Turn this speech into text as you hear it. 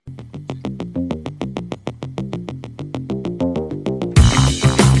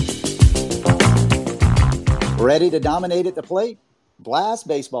Ready to dominate at the plate? Blast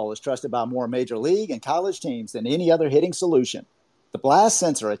Baseball is trusted by more major league and college teams than any other hitting solution. The Blast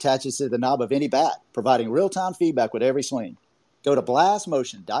sensor attaches to the knob of any bat, providing real-time feedback with every swing. Go to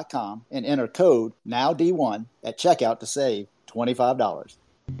blastmotion.com and enter code NOWD1 at checkout to save $25.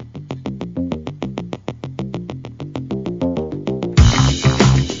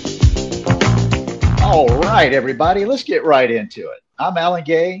 All right, everybody, let's get right into it. I'm Alan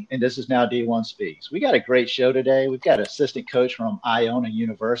Gay, and this is Now D1 Speaks. We got a great show today. We've got assistant coach from Iona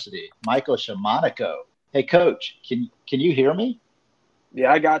University, Michael Scimanico. Hey, Coach, can you hear me?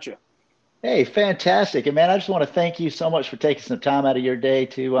 Yeah, I got you. Hey, fantastic. And, man, I just want to thank you so much for taking some time out of your day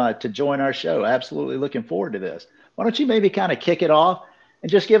to join our show. Absolutely looking forward to this. Why don't you maybe kind of kick it off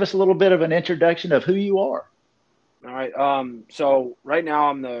and just give us a little bit of an introduction of who you are? All right. So right now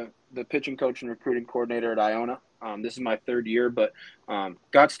I'm the pitching coach and recruiting coordinator at Iona. This is my third year, but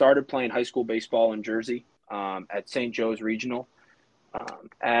got started playing high school baseball in Jersey at St. Joe's Regional.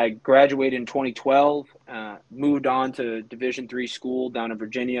 I graduated in 2012, moved on to Division III school down in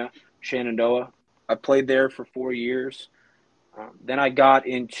Virginia, Shenandoah. I played there for 4 years. Then I got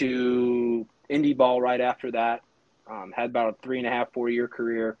into indie ball right after that, had about a 3.5, 4-year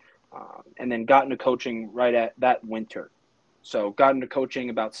career, and then got into coaching right at that winter. So got into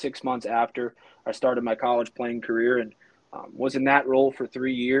coaching about 6 months after I started my college playing career, and was in that role for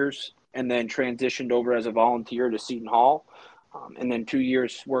 3 years, and then transitioned over as a volunteer to Seton Hall. And then 2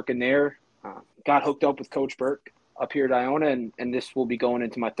 years working there, got hooked up with Coach Burke up here at Iona, and this will be going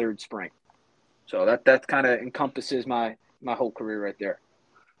into my third spring. So that kind of encompasses my whole career right there.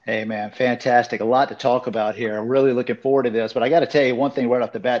 Hey, man, fantastic. A lot to talk about here. I'm really looking forward to this. But I got to tell you one thing right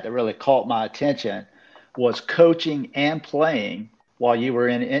off the bat that really caught my attention was coaching and playing while you were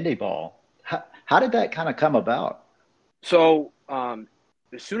in indie ball. How did that kind of come about? So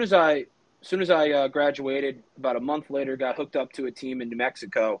as soon as I graduated, about a month later, got hooked up to a team in New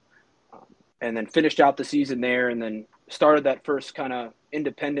Mexico, and then finished out the season there, and then started that first kind of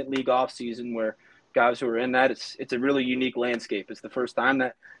independent league off season where guys who are in that, it's a really unique landscape. It's the first time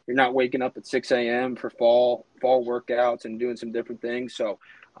that you're not waking up at 6 a.m. for fall workouts and doing some different things. So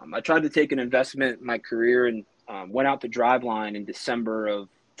I tried to take an investment in my career and went out to Driveline in December of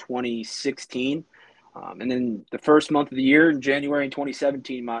 2016. And then the first month of the year, in January in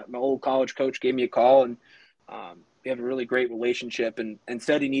 2017, my old college coach gave me a call, and we have a really great relationship, and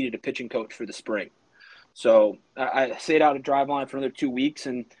said he needed a pitching coach for the spring. So I stayed out at Driveline for another 2 weeks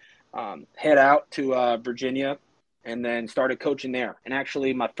and head out to Virginia, and then started coaching there. And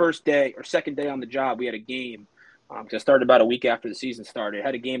actually my first day or second day on the job, we had a game. I started about a week after the season started. I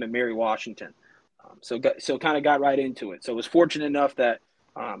had a game at Mary Washington. So kind of got right into it. So I was fortunate enough that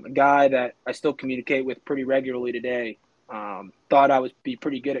a guy that I still communicate with pretty regularly today thought I would be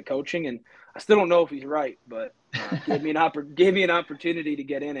pretty good at coaching, and I still don't know if he's right, but gave me an opportunity to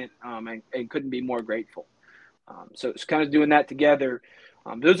get in it, and couldn't be more grateful. So it's kind of doing that together.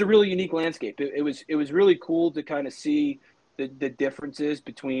 It was a really unique landscape. It was really cool to kind of see the differences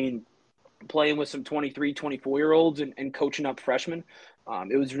between playing with some 23, 24-year-olds and coaching up freshmen.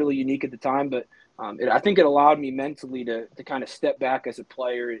 It was really unique at the time, but I think it allowed me mentally to kind of step back as a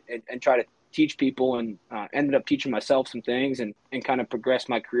player and try to teach people, and ended up teaching myself some things and kind of progress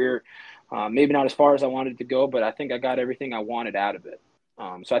my career. Maybe not as far as I wanted to go, but I think I got everything I wanted out of it.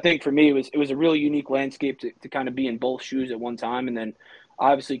 So I think for me, it was a really unique landscape to kind of be in both shoes at one time. And then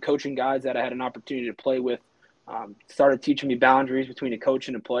obviously coaching guys that I had an opportunity to play with started teaching me boundaries between a coach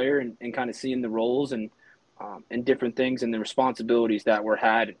and a player, and kind of seeing the roles and different things and the responsibilities that were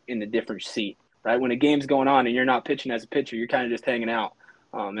had in the different seat, right? When a game's going on and you're not pitching as a pitcher, you're kind of just hanging out.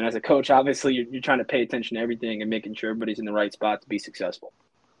 And as a coach, obviously you're trying to pay attention to everything and making sure everybody's in the right spot to be successful.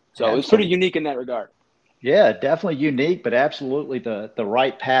 So It was pretty unique in that regard. Yeah, definitely unique, but absolutely the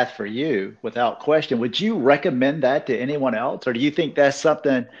right path for you without question. Would you recommend that to anyone else? Or do you think that's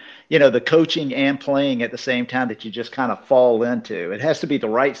something, the coaching and playing at the same time that you just kind of fall into? It has to be the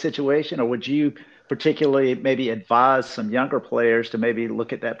right situation, or would you particularly maybe advise some younger players to maybe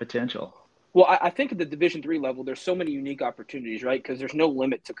look at that potential? Well, I think at the Division III level, there's so many unique opportunities, right? Because there's no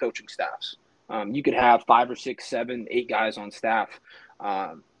limit to coaching staffs. You could have 5 or 6, 7, 8 guys on staff.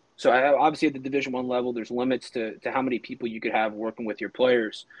 So obviously at the Division I level, there's limits to how many people you could have working with your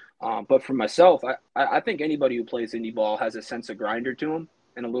players. But for myself, I think anybody who plays indie ball has a sense of grinder to them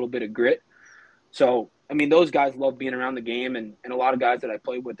and a little bit of grit. So, I mean, those guys love being around the game, and a lot of guys that I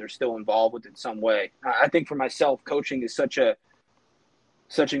play with, they're still involved with it in some way. I think for myself, coaching is such a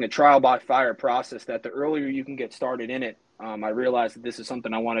trial by fire process that the earlier you can get started in it, I realize that this is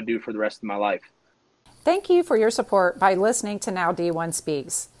something I want to do for the rest of my life. Thank you for your support by listening to Now D1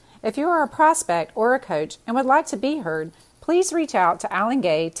 Speaks. If you are a prospect or a coach and would like to be heard, please reach out to Alan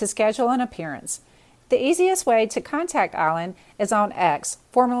Gay to schedule an appearance. The easiest way to contact Alan is on X,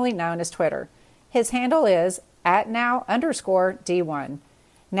 formerly known as Twitter. His handle is @now_D1.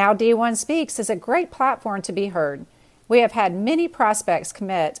 Now D1 Speaks is a great platform to be heard. We have had many prospects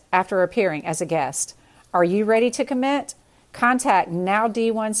commit after appearing as a guest. Are you ready to commit? Contact Now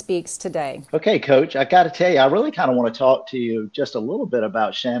D1 Speaks today. Okay, Coach, I got to tell you, I really kind of want to talk to you just a little bit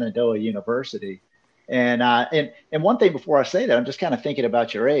about Shenandoah University. And one thing before I say that, I'm just kind of thinking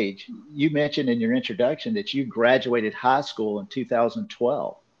about your age. You mentioned in your introduction that you graduated high school in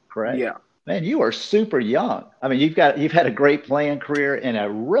 2012, correct? Yeah. Man, you are super young. I mean, you've had a great playing career and a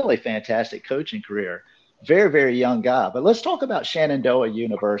really fantastic coaching career. Very, very young guy. But let's talk about Shenandoah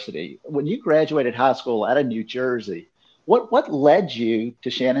University. When you graduated high school out of New Jersey, what led you to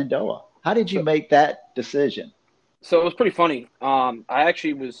Shenandoah? How did you So make that decision? so it was pretty funny. I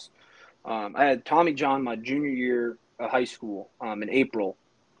actually was I had Tommy John my junior year of high school in April,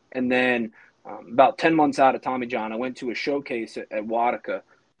 and then about 10 months out of Tommy John, I went to a showcase at Watica,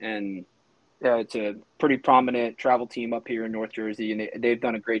 and it's a pretty prominent travel team up here in North Jersey, and they've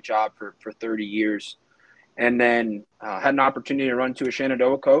done a great job for 30 years. And then had an opportunity to run to a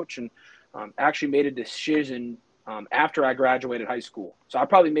Shenandoah coach, and actually made a decision after I graduated high school. So I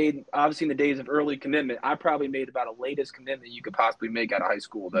probably made, obviously in the days of early commitment, I probably made about a latest commitment you could possibly make out of high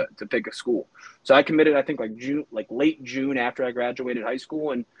school to pick a school. So I committed, I think like June, like late June after I graduated high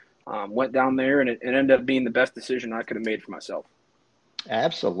school, and went down there, and it ended up being the best decision I could have made for myself.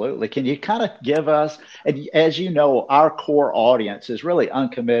 Absolutely. Can you kind of give us, and as you know, our core audience is really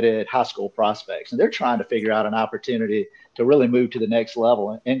uncommitted high school prospects, and they're trying to figure out an opportunity to really move to the next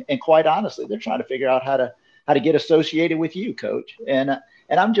level. And quite honestly, they're trying to figure out how to get associated with you, Coach. And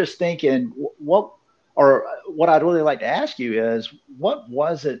I'm just thinking, what I'd really like to ask you is, what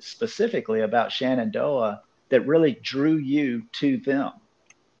was it specifically about Shenandoah that really drew you to them?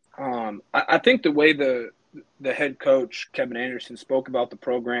 I think the way the head coach Kevin Anderson spoke about the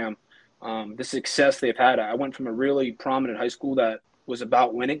program, the success they've had. I went from a really prominent high school that was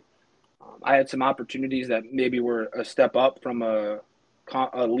about winning. I had some opportunities that maybe were a step up from a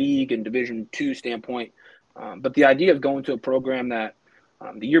league and Division II standpoint, but the idea of going to a program that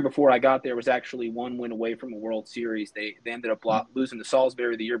the year before I got there was actually one win away from a World Series. They ended up losing to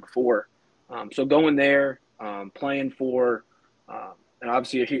Salisbury the year before. So going there, playing for, and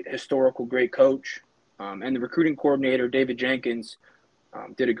obviously a historical great coach, and the recruiting coordinator, David Jenkins,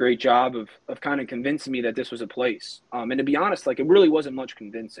 did a great job of kind of convincing me that this was a place. And to be honest, like it really wasn't much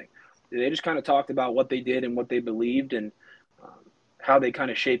convincing. They just kind of talked about what they did and what they believed, and how they kind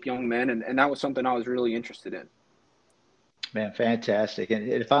of shape young men. And that was something I was really interested in. Man, fantastic. And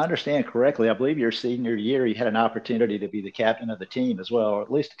if I understand correctly, I believe your senior year, you had an opportunity to be the captain of the team as well, or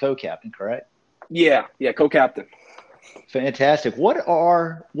at least a co-captain, correct? Yeah, yeah, co-captain. Fantastic. What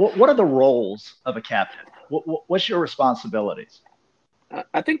are the roles of a captain? What's your responsibilities?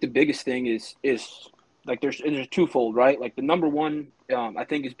 I think the biggest thing is like there's twofold, right? Like the number one, I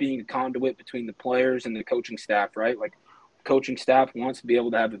think, is being a conduit between the players and the coaching staff, right? Like coaching staff wants to be able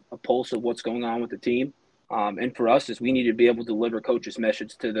to have a pulse of what's going on with the team, and for us, is we need to be able to deliver coaches'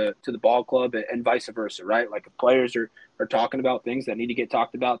 message to the ball club, and vice versa, right? Like if players are talking about things that need to get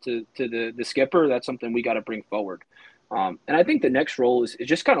talked about to the skipper, that's something we got to bring forward. And I think the next role is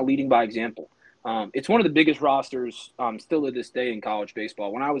just kind of leading by example. It's one of the biggest rosters still to this day in college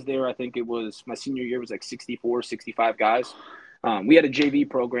baseball. When I was there, I think it was my senior year was like 64, 65 guys. We had a JV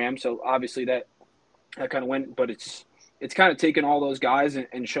program, so obviously that kind of went, but it's kind of taken all those guys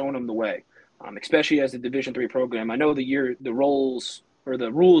and showing them the way, especially as a Division III program. I know the roles or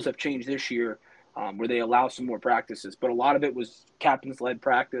the rules have changed this year, where they allow some more practices, but a lot of it was captains-led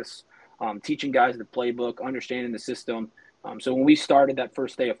practice, teaching guys the playbook, understanding the system. So when we started that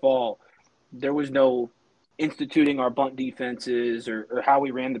first day of fall, there was no instituting our bunt defenses or how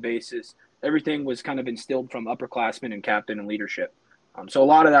we ran the bases. Everything was kind of instilled from upperclassmen and captain and leadership. So a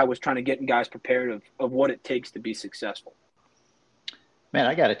lot of that was trying to get guys prepared of what it takes to be successful. Man,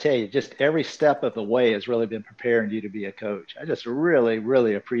 I got to tell you, just every step of the way has really been preparing you to be a coach. I just really,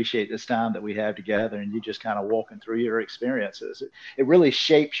 really appreciate this time that we have together and you just kind of walking through your experiences. It really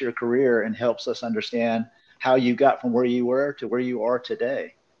shapes your career and helps us understand how you got from where you were to where you are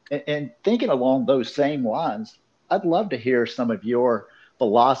today. And thinking along those same lines, I'd love to hear some of your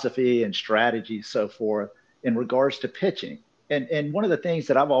philosophy and strategy, so forth, in regards to pitching. And one of the things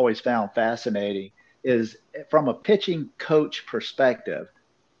that I've always found fascinating is, from a pitching coach perspective,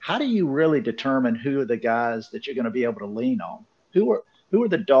 how do you really determine who are the guys that you're going to be able to lean on? who are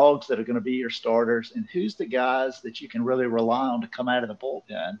the dogs that are going to be your starters, and who's the guys that you can really rely on to come out of the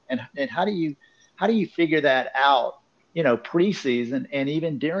bullpen, and how do you figure that out, preseason and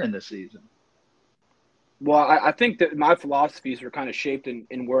even during the season? Well, I think that my philosophies are kind of shaped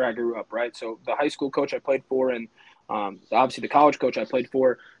in where I grew up, right? So the high school coach I played for and obviously the college coach I played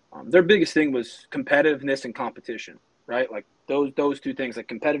for, their biggest thing was competitiveness and competition, right? Like those two things, like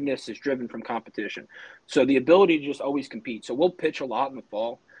competitiveness is driven from competition. So the ability to just always compete. So we'll pitch a lot in the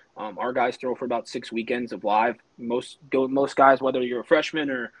fall. Our guys throw for about 6 weekends of live. Most guys, whether you're a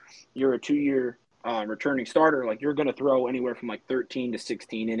freshman or you're a 2-year returning starter, like you're going to throw anywhere from like 13 to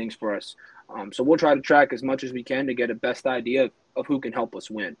 16 innings for us. So we'll try to track as much as we can to get a best idea of who can help us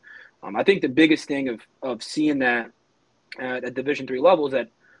win. I think the biggest thing of seeing that at a Division III level is that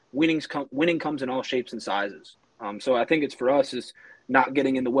winning comes in all shapes and sizes. So I think it's for us is not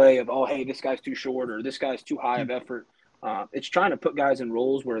getting in the way of, oh, hey, this guy's too short or this guy's too high of effort. It's trying to put guys in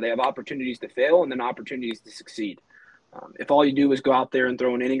roles where they have opportunities to fail and then opportunities to succeed. If all you do is go out there and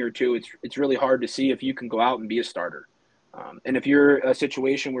throw an inning or two, it's really hard to see if you can go out and be a starter. And if you're a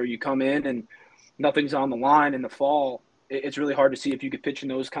situation where you come in and nothing's on the line in the fall, it's really hard to see if you could pitch in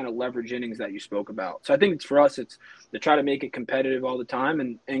those kind of leverage innings that you spoke about. So I think for us, it's to try to make it competitive all the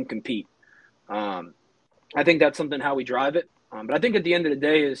time and compete. I think that's something how we drive it. But I think at the end of the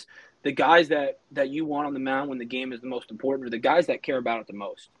day is the guys that you want on the mound when the game is the most important are the guys that care about it the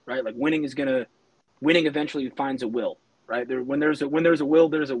most, right? Like winning eventually finds a will, right? When there's a will,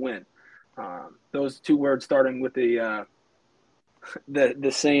 there's a win. Those two words starting with the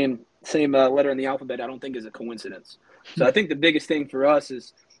same letter in the alphabet, I don't think is a coincidence. So I think the biggest thing for us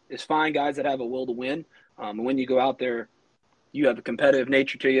is find guys that have a will to win. And when you go out there, you have a competitive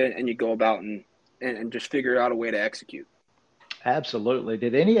nature to you, and you go about and just figure out a way to execute. Absolutely.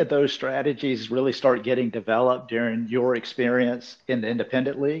 Did any of those strategies really start getting developed during your experience in the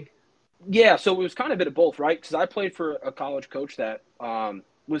independent league? Yeah, so it was kind of a bit of both, right? Because I played for a college coach that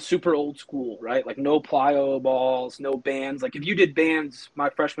was super old school, right? Like no plyo balls, no bands. Like if you did bands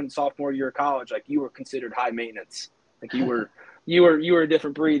my freshman and sophomore year of college, like you were considered high maintenance. Like you were a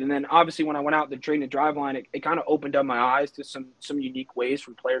different breed. And then obviously when I went out to train the drive line, it kind of opened up my eyes to some unique ways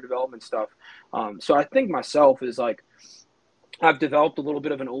from player development stuff. So I think myself is like I've developed a little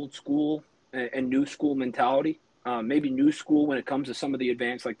bit of an old school and new school mentality. Maybe new school when it comes to some of the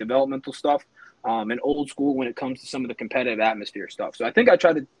advanced like developmental stuff, and old school when it comes to some of the competitive atmosphere stuff. So I think I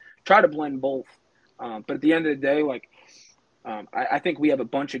try to blend both. But at the end of the day, like I think we have a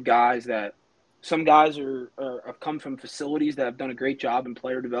bunch of guys that some guys have come from facilities that have done a great job in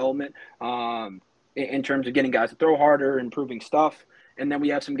player development in terms of getting guys to throw harder, improving stuff, and then we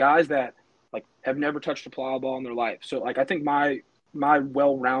have some guys that like have never touched a plow ball in their life. So like I think my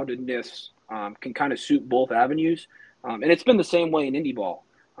well-roundedness can kind of suit both avenues. And it's been the same way in indie ball.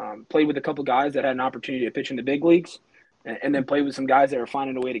 Played with a couple guys that had an opportunity to pitch in the big leagues and then played with some guys that are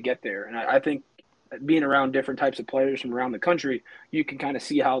finding a way to get there. And I think being around different types of players from around the country, you can kind of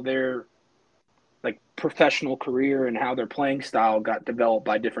see how their like professional career and how their playing style got developed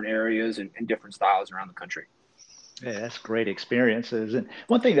by different areas and different styles around the country. Yeah, that's great experiences. And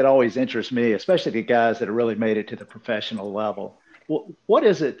one thing that always interests me, especially the guys that have really made it to the professional level, what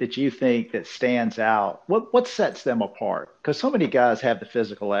is it that you think that stands out? What sets them apart? Because so many guys have the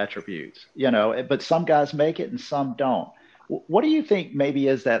physical attributes, but some guys make it and some don't. What do you think maybe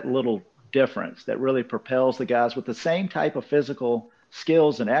is that little difference that really propels the guys with the same type of physical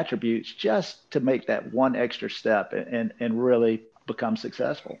skills and attributes just to make that one extra step and really become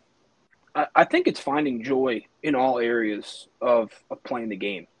successful? I think it's finding joy in all areas of playing the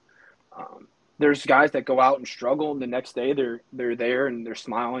game. There's guys that go out and struggle, and the next day they're there and they're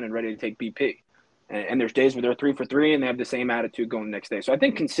smiling and ready to take BP. And there's days where they're 3 for 3 and they have the same attitude going the next day. So I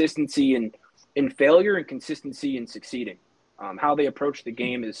think consistency in failure and consistency in succeeding, how they approach the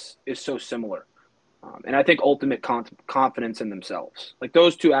game is so similar. And I think ultimate confidence in themselves, like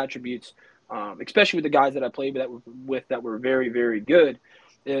those two attributes, especially with the guys that I played with that were very, very good,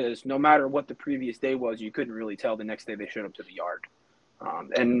 is no matter what the previous day was, you couldn't really tell the next day they showed up to the yard.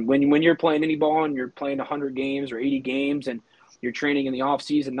 And when you're playing any ball and you're playing 100 games or 80 games and you're training in the off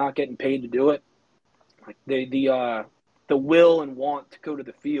season, not getting paid to do it, like the will and want to go to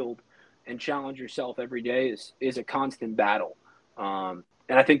the field and challenge yourself every day is a constant battle. And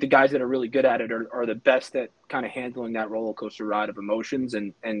I think the guys that are really good at it are the best at kind of handling that roller coaster ride of emotions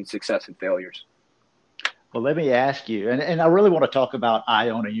and success and failures. Well, let me ask you, and I really want to talk about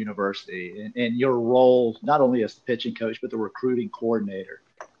Iona University and your role, not only as the pitching coach, but the recruiting coordinator.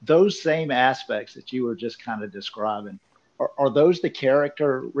 Those same aspects that you were just kind of describing, are those the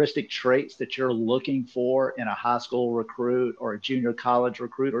characteristic traits that you're looking for in a high school recruit or a junior college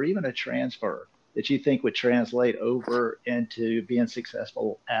recruit or even a transfer that you think would translate over into being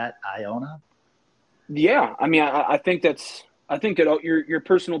successful at Iona? Yeah, I mean, I think that your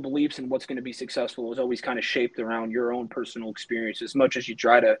personal beliefs and what's going to be successful is always kind of shaped around your own personal experience as much as you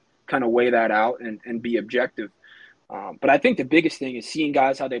try to kind of weigh that out and be objective. But I think the biggest thing is seeing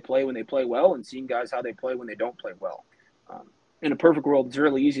guys how they play when they play well and seeing guys how they play when they don't play well. Um, in a perfect world, it's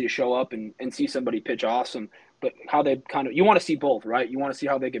really easy to show up and see somebody pitch awesome, but how they kind of, you want to see both, right? You want to see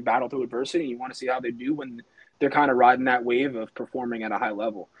how they can battle through adversity. And you want to see how they do when they're kind of riding that wave of performing at a high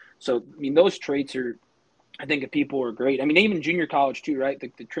level. So, I mean, those traits are, I think if people are great. I mean, even junior college too, right?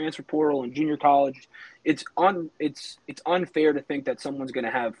 The transfer portal and junior college, it's unfair to think that someone's going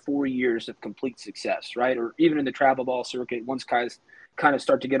to have 4 years of complete success, right? Or even in the travel ball circuit, once guys kind of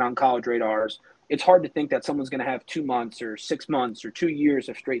start to get on college radars, it's hard to think that someone's going to have 2 months or 6 months or 2 years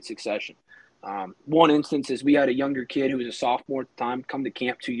of straight succession. One instance is we had a younger kid who was a sophomore at the time come to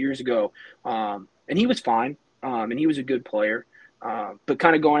camp 2 years ago, and he was fine, and he was a good player. But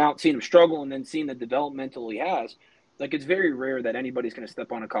kind of going out and seeing him struggle and then seeing the developmental he has, like it's very rare that anybody's going to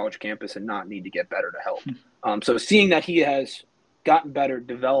step on a college campus and not need to get better to help. So seeing that he has gotten better,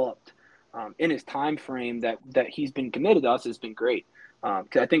 developed in his time frame that he's been committed to us has been great.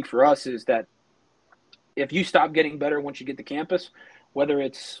 Because I think for us is that if you stop getting better once you get to campus, whether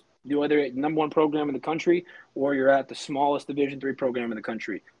it's number one program in the country or you're at the smallest Division III program in the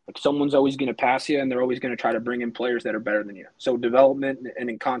country, like someone's always going to pass you and they're always going to try to bring in players that are better than you. So development and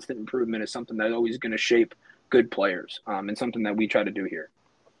in constant improvement is something that's always going to shape good players, and something that we try to do here.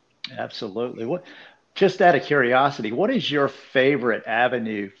 Absolutely. Just out of curiosity, what is your favorite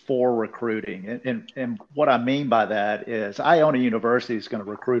avenue for recruiting? And what I mean by that is Iona University is going to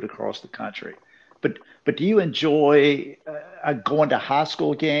recruit across the country. But do you enjoy going to high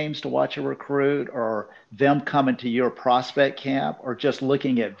school games to watch a recruit, or them coming to your prospect camp, or just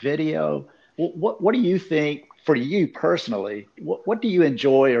looking at video? What do you think for you personally? What do you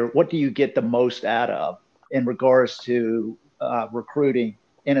enjoy, or what do you get the most out of in regards to recruiting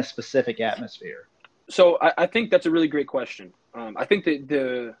in a specific atmosphere? So I think that's a really great question. I think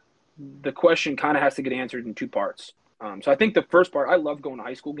that the question kind of has to get answered in two parts. So I think the first part, I love going to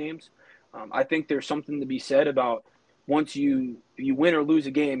high school games. I think there's something to be said about once you win or lose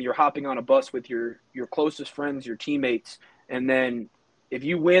a game, you're hopping on a bus with your closest friends, your teammates, and then if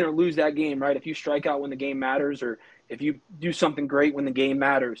you win or lose that game, right, if you strike out when the game matters or if you do something great when the game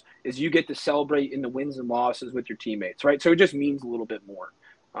matters, is you get to celebrate in the wins and losses with your teammates, right? So it just means a little bit more.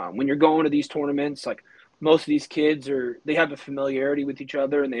 When you're going to these tournaments, like most of these kids they have a familiarity with each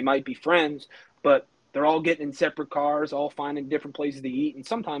other and they might be friends, but they're all getting in separate cars, all finding different places to eat. And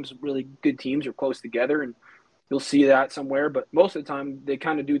sometimes really good teams are close together and you'll see that somewhere. But most of the time they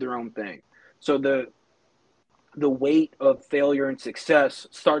kind of do their own thing. So the weight of failure and success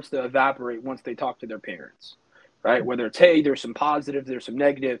starts to evaporate once they talk to their parents, right? Whether it's, hey, there's some positives, there's some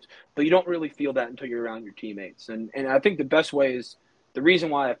negatives, but you don't really feel that until you're around your teammates. And I think the best way is, the reason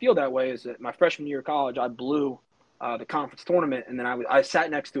why I feel that way is that my freshman year of college, I blew the conference tournament. And then I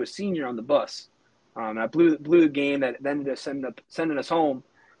sat next to a senior on the bus. I blew the game that ended up sending us home.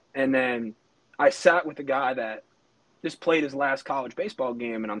 And then I sat with a guy that just played his last college baseball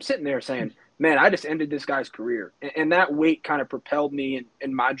game. And I'm sitting there saying, man, I just ended this guy's career. And that weight kind of propelled me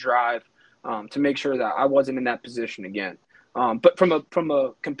in my drive to make sure that I wasn't in that position again. But from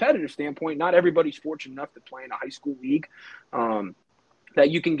a competitive standpoint, not everybody's fortunate enough to play in a high school league that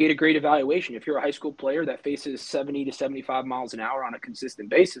you can get a great evaluation. If you're a high school player that faces 70 to 75 miles an hour on a consistent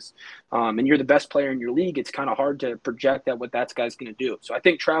basis, and you're the best player in your league, it's kind of hard to project at what that guy's going to do. So I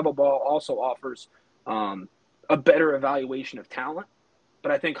think travel ball also offers a better evaluation of talent,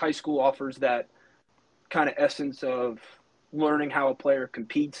 but I think high school offers that kind of essence of learning how a player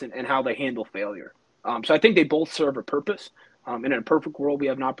competes and how they handle failure. So I think they both serve a purpose. And in a perfect world, we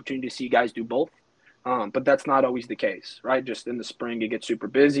have an opportunity to see guys do both. But that's not always the case, right? Just in the spring, it gets super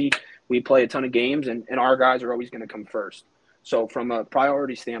busy. We play a ton of games, and our guys are always going to come first. So from a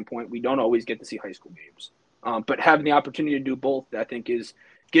priority standpoint, we don't always get to see high school games. But having the opportunity to do both, I think,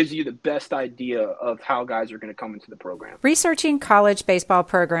 gives you the best idea of how guys are going to come into the program. Researching college baseball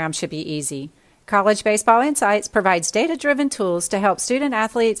programs should be easy. College Baseball Insights provides data-driven tools to help student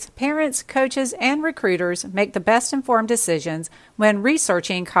athletes, parents, coaches, and recruiters make the best informed decisions when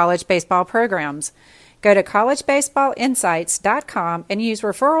researching college baseball programs. Go to collegebaseballinsights.com and use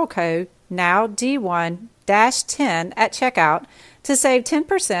referral code NOWD1-10 at checkout to save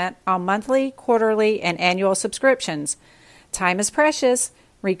 10% on monthly, quarterly, and annual subscriptions. Time is precious.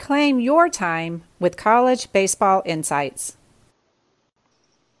 Reclaim your time with College Baseball Insights.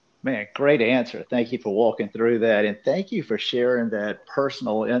 Man, great answer. Thank you for walking through that. And thank you for sharing that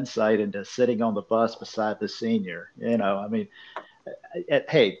personal insight into sitting on the bus beside the senior. I mean,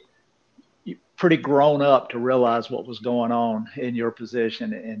 hey, you're pretty grown up to realize what was going on in your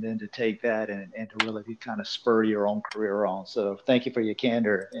position and then to take that and to really kind of spur your own career on. So thank you for your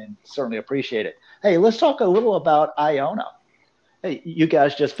candor and certainly appreciate it. Hey, let's talk a little about Iona. Hey, you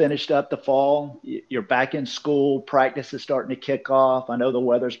guys just finished up the fall. You're back in school. Practice is starting to kick off. I know the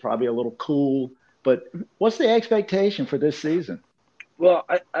weather's probably a little cool, but what's the expectation for this season? Well,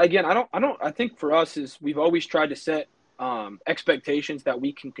 I think for us is we've always tried to set expectations that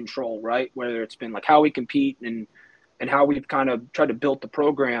we can control, right? Whether it's been like how we compete and how we've kind of tried to build the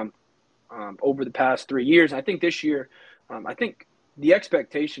program over the past 3 years. I think this year, I think the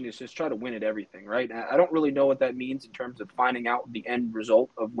expectation is just try to win at everything, right? I don't really know what that means in terms of finding out the end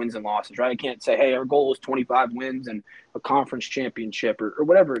result of wins and losses, right? I can't say, hey, our goal is 25 wins and a conference championship or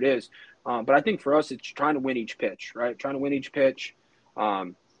whatever it is. But I think for us, it's trying to win each pitch, right? Trying to win each pitch,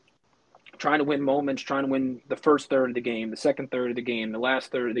 trying to win moments, trying to win the first third of the game, the second third of the game, the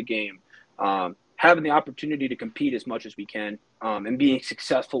last third of the game, having the opportunity to compete as much as we can, and being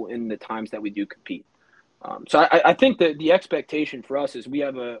successful in the times that we do compete. So I think that the expectation for us is we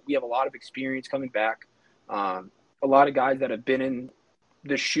have a lot of experience coming back, a lot of guys that have been in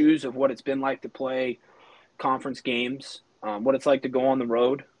the shoes of what it's been like to play conference games, what it's like to go on the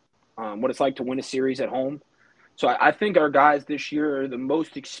road, what it's like to win a series at home. So I think our guys this year are the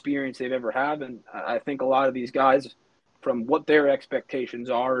most experienced they've ever had, and I think a lot of these guys, from what their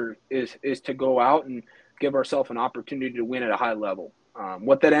expectations are, is to go out and give ourselves an opportunity to win at a high level.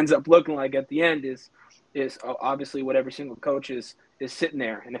 What that ends up looking like at the end is obviously what every single coach is sitting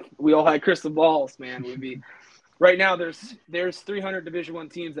there. And if we all had crystal balls, man, we'd be right now. There's 300 Division I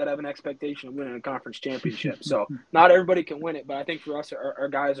teams that have an expectation of winning a conference championship. So not everybody can win it, but I think for us,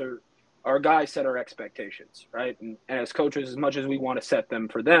 our guys set our expectations, right? And as coaches, as much as we want to set them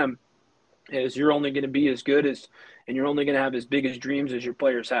for them, is you're only going to be as good as, and you're only going to have as big as dreams as your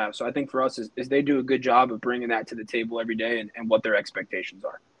players have. So I think for us is they do a good job of bringing that to the table every day and what their expectations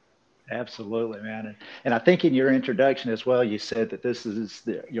are. Absolutely, man. And I think in your introduction as well, you said that this is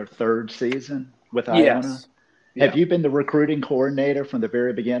your third season with Iona. Yes. Have you been the recruiting coordinator from the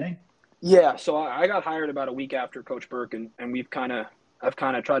very beginning? Yeah. So I got hired about a week after Coach Burke, and I've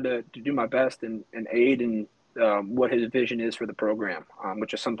kind of tried to do my best and aid in what his vision is for the program,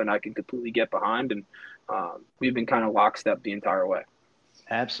 which is something I can completely get behind. And we've been kind of lockstep the entire way.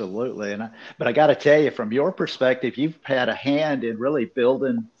 Absolutely. But I got to tell you, from your perspective, you've had a hand in really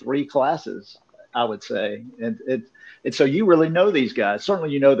building 3 classes, I would say. And so you really know these guys.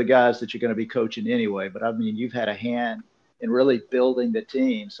 Certainly, you know the guys that you're going to be coaching anyway. But I mean, you've had a hand in really building the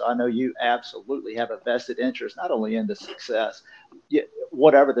team. So I know you absolutely have a vested interest, not only in the success,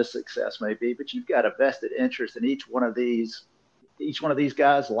 whatever the success may be, but you've got a vested interest in each one of these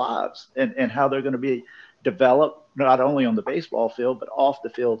guys' lives and how they're going to be developed, not only on the baseball field, but off the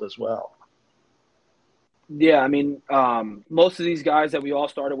field as well. Yeah, I mean, most of these guys that we all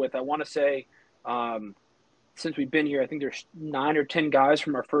started with, I want to say, since we've been here, I think there's 9 or 10 guys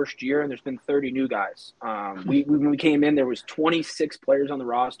from our first year, and there's been 30 new guys. When we came in, there was 26 players on the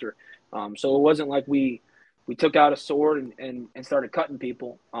roster. So it wasn't like we took out a sword and started cutting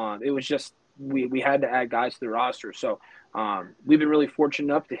people. It was just we had to add guys to the roster. So we've been really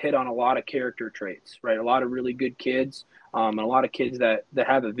fortunate enough to hit on a lot of character traits, right? A lot of really good kids, and a lot of kids that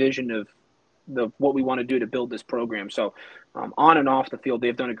have a vision of what we want to do to build this program. So on and off the field,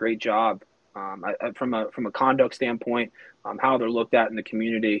 they've done a great job. From a conduct standpoint, how they're looked at in the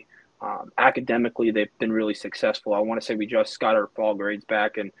community, academically, they've been really successful. I want to say we just got our fall grades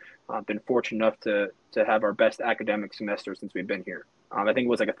back and been fortunate enough to have our best academic semester since we've been here. I think it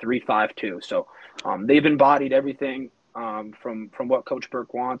was like a 3.52. So they've embodied everything from what Coach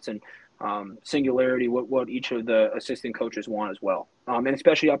Burke wants and singularity, what each of the assistant coaches want as well. And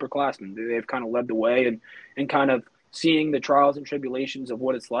especially upperclassmen, they've kind of led the way and kind of seeing the trials and tribulations of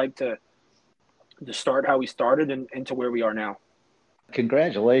what it's like to start how we started and to where we are now.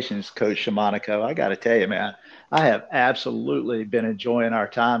 Congratulations, Coach Scimanico. I got to tell you, man, I have absolutely been enjoying our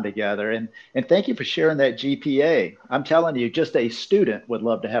time together. And thank you for sharing that GPA. I'm telling you, just a student would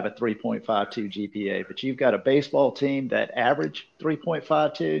love to have a 3.52 GPA, but you've got a baseball team that average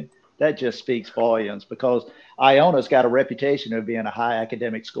 3.52. That just speaks volumes because Iona's got a reputation of being a high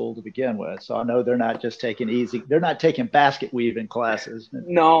academic school to begin with. So I know they're not just taking they're not taking basket weaving classes.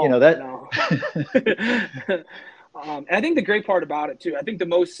 No, No. And I think the great part about it too, I think the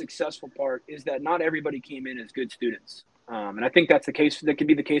most successful part is that not everybody came in as good students. And I think that's the case. That could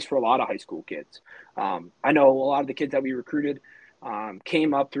be the case for a lot of high school kids. I know a lot of the kids that we recruited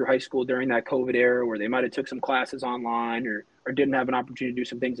came up through high school during that COVID era where they might have took some classes online or didn't have an opportunity to do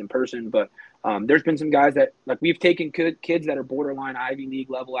some things in person. But there's been some guys that, like, we've taken kids that are borderline Ivy League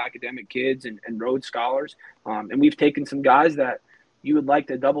level academic kids and Rhodes Scholars. And we've taken some guys that you would like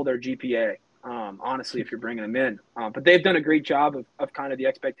to double their GPA, honestly, if you're bringing them in. But they've done a great job of kind of the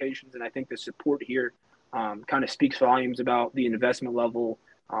expectations. And I think the support here kind of speaks volumes about the investment level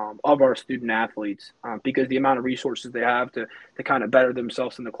of our student athletes, because the amount of resources they have to kind of better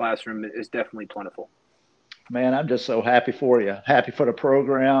themselves in the classroom is definitely plentiful. Man, I'm just so happy for you, happy for the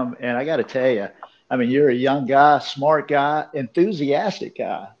program. And I got to tell you, I mean, you're a young guy, smart guy, enthusiastic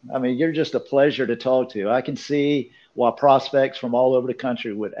guy. I mean, you're just a pleasure to talk to. I can see why prospects from all over the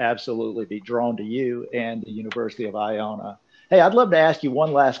country would absolutely be drawn to you and the University of Iona. Hey, I'd love to ask you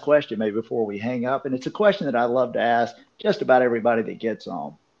one last question maybe before we hang up. And it's a question that I love to ask just about everybody that gets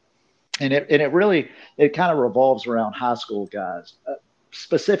on. And it kind of revolves around high school guys,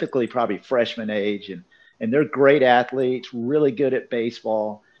 specifically probably freshman age. And they're great athletes, really good at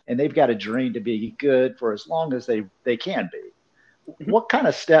baseball, and they've got a dream to be good for as long as they can be. What kind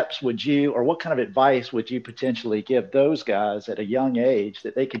of steps would you, or what kind of advice would you potentially give those guys at a young age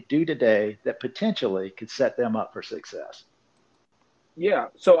that they could do today that potentially could set them up for success? Yeah,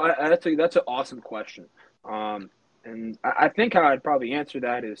 so that's an awesome question. And I think how I'd probably answer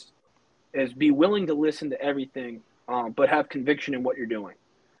that is be willing to listen to everything, but have conviction in what you're doing.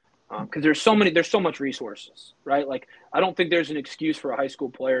 Because there's so much resources, right? Like, I don't think there's an excuse for a high school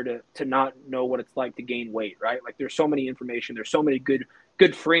player to not know what it's like to gain weight, right? Like, there's so many information, there's so many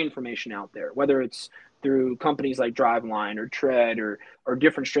good free information out there, whether it's through companies like Driveline or Tread or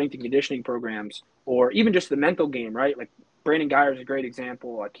different strength and conditioning programs, or even just the mental game, right? Like, Brandon Geyer is a great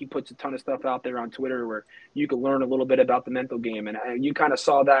example. Like, he puts a ton of stuff out there on Twitter where you can learn a little bit about the mental game, and you kind of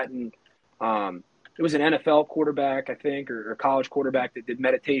saw that in. It was an NFL quarterback, I think, or college quarterback that did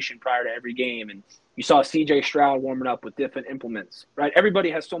meditation prior to every game. And you saw CJ Stroud warming up with different implements, right? Everybody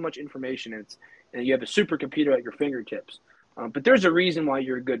has so much information, and you have a supercomputer at your fingertips. But there's a reason why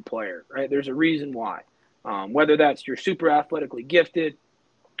you're a good player, right? There's a reason why. Whether that's you're super athletically gifted,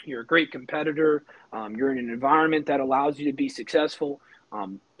 you're a great competitor, you're in an environment that allows you to be successful.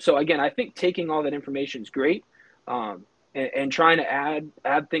 So, again, I think taking all that information is great, and trying to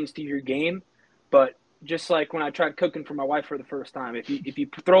add things to your game. But just like when I tried cooking for my wife for the first time, if you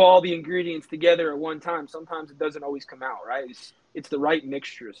throw all the ingredients together at one time, sometimes it doesn't always come out right. It's the right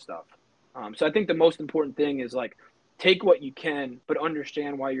mixture of stuff. So I think the most important thing is, like, take what you can, but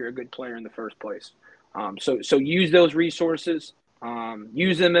understand why you're a good player in the first place. So use those resources,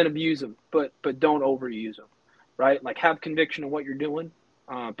 use them and abuse them, but don't overuse them, right? Like, have conviction in what you're doing,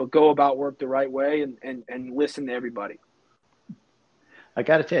 but go about work the right way and listen to everybody. I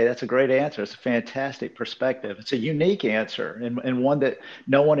got to tell you, that's a great answer. It's a fantastic perspective. It's a unique answer and one that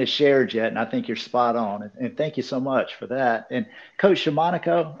no one has shared yet. And I think you're spot on. And thank you so much for that. And Coach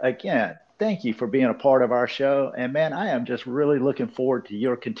Scimanico, again, thank you for being a part of our show. And man, I am just really looking forward to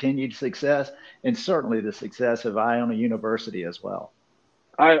your continued success and certainly the success of Iona University as well.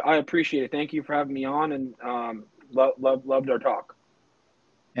 I appreciate it. Thank you for having me on, and loved our talk.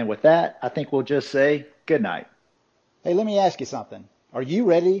 And with that, I think we'll just say good night. Hey, let me ask you something. Are you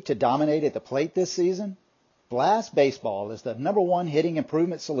ready to dominate at the plate this season? Blast Baseball is the #1 hitting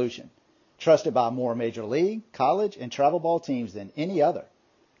improvement solution, trusted by more major league, college, and travel ball teams than any other.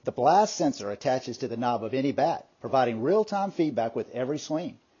 The Blast sensor attaches to the knob of any bat, providing real-time feedback with every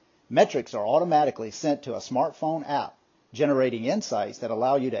swing. Metrics are automatically sent to a smartphone app, generating insights that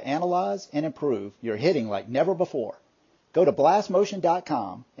allow you to analyze and improve your hitting like never before. Go to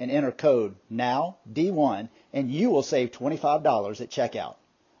blastmotion.com and enter code NOWD1 and you will save $25 at checkout.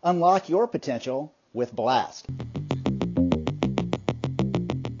 Unlock your potential with Blast.